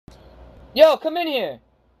Yo, come in here.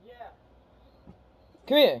 Yeah.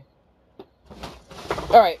 Come here.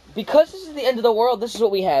 Alright, because this is the end of the world, this is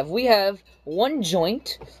what we have. We have one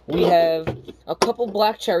joint. We have a couple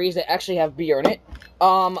black cherries that actually have beer in it.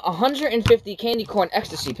 150 candy corn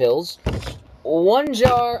ecstasy pills. One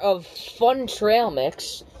jar of fun trail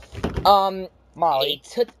mix. Molly.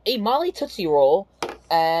 A Molly Tootsie Roll.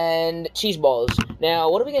 And cheese balls. Now,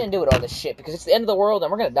 what are we gonna do with all this shit? Because it's the end of the world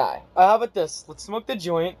and we're gonna die. How about this? Let's smoke the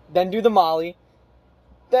joint, then do the Molly,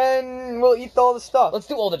 then we'll eat all the stuff. Let's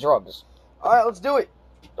do all the drugs. Alright, let's do it.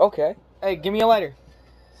 Okay. Hey, give me a lighter.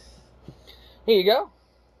 Here you go.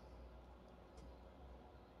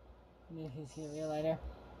 Give me a lighter.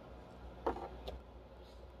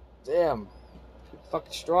 Damn.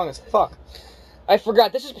 Fucking strong as fuck. I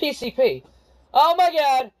forgot. This is PCP. Oh my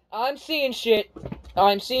god. I'm seeing shit.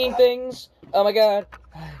 I'm seeing things. Oh my god.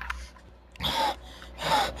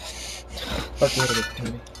 Fuck you,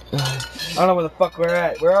 I don't know where the fuck we're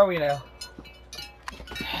at. Where are we now?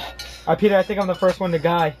 Alright, Peter, I think I'm the first one to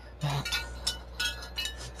die.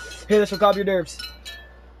 Here, this will calm your nerves.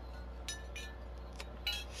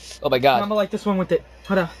 Oh my god. I'm gonna like this one with it.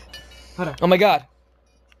 Hold on. Oh my god.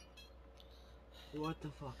 What the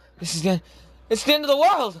fuck? It's the end of the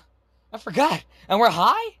world. I forgot. And we're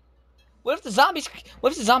high? What if the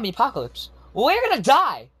zombie apocalypse? We're gonna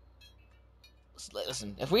die.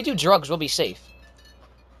 Listen, if we do drugs, we'll be safe.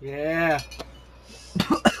 Yeah.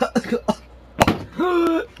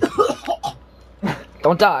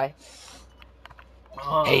 Don't die.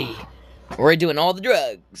 Oh. Hey, we're doing all the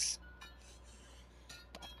drugs.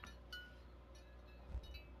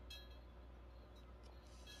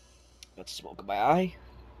 Let's smoke my eye.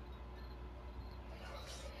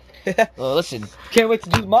 Well, listen. Can't wait to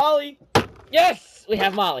do Molly. Yes, we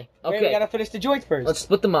have Molly. Okay, Wait, we gotta finish the joint first. let's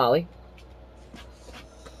split the Molly.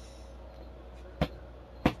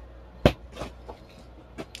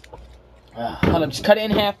 Hold on, just cut it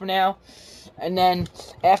in half for now, and then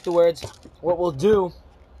afterwards, what we'll do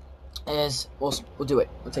is we'll do it.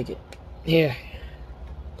 We'll take it. Here.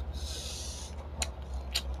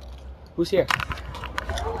 Who's here?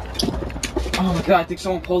 Oh my god, I think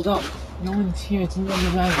someone pulled up. No one's here. It's in the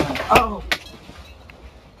driveway. Oh.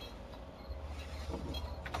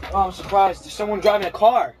 Oh, I'm surprised. There's someone driving a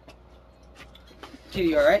car. Kitty,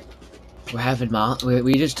 you alright? We're having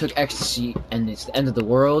we just took ecstasy, and it's the end of the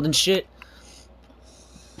world and shit.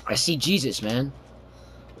 I see Jesus, man.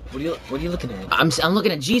 What are you looking at? I'm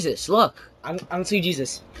looking at Jesus. Look. I don't see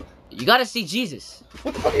Jesus. You gotta see Jesus.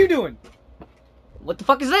 What the fuck are you doing? What the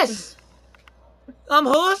fuck is this? I'm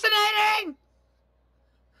hallucinating!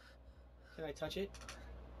 Can I touch it?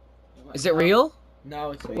 Is it real?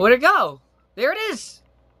 No, it's fake. Where'd it go? There it is!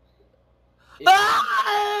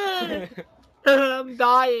 Ah! I'm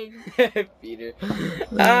dying. Peter.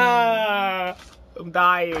 Ah! I'm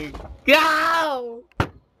dying. No!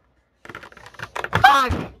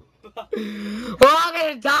 Fuck! We're all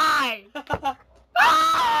gonna die!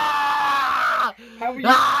 Ah! How are you?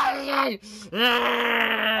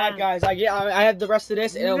 Ah! Alright, guys, I have the rest of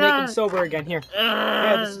this, and it'll make him sober again. Here.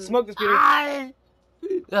 Yeah, smoke this, Peter.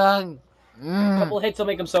 A couple hits will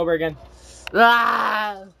make him sober again.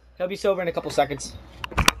 He'll be sober in a couple seconds.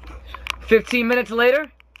 15 minutes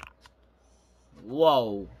later?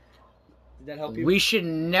 Whoa. Did that help you? We should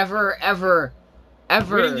never, ever... We're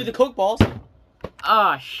gonna do the Coke balls.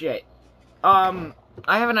 Ah, shit. I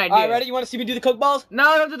have an idea. Alright, ready? You wanna see me do the Coke balls?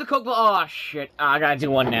 No, don't do the Coke ball. Oh, shit. I gotta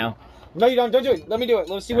do one now. No, you don't. Don't do it. Let me do it.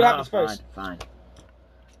 Let's see what happens first. Fine.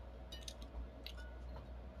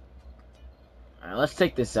 Alright, let's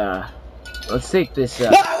take this, Ah, what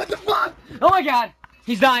the fuck? Oh my god!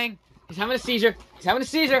 He's dying. He's having a seizure.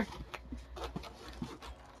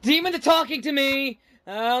 Demons are talking to me!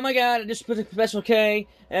 Oh my god, I just put a special K.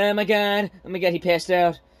 Oh my god, he passed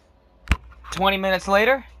out. 20 minutes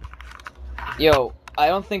later? Yo, I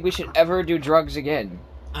don't think we should ever do drugs again.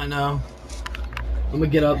 I know. I'm gonna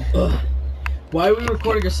get up. Ugh. Why are we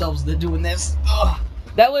recording ourselves doing this? Ugh.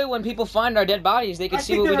 That way when people find our dead bodies, they can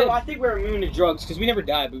see what we did. I think we're immune to drugs, because we never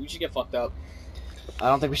died, but we should get fucked up. I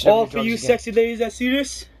don't think we should ever All do for drugs you again. sexy ladies that see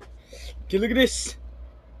this, okay, look at this.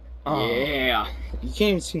 Oh. Yeah. You can't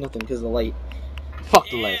even see nothing because of the light. Fuck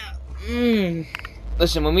the light. Mmm.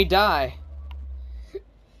 Listen, when we die,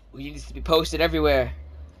 we need to be posted everywhere.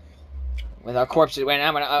 With our corpses. Wait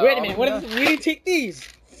a minute, We didn't take these.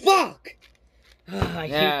 Fuck. I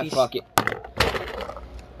hate these. Fuck it.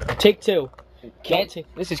 Take two.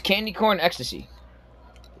 This is candy corn ecstasy.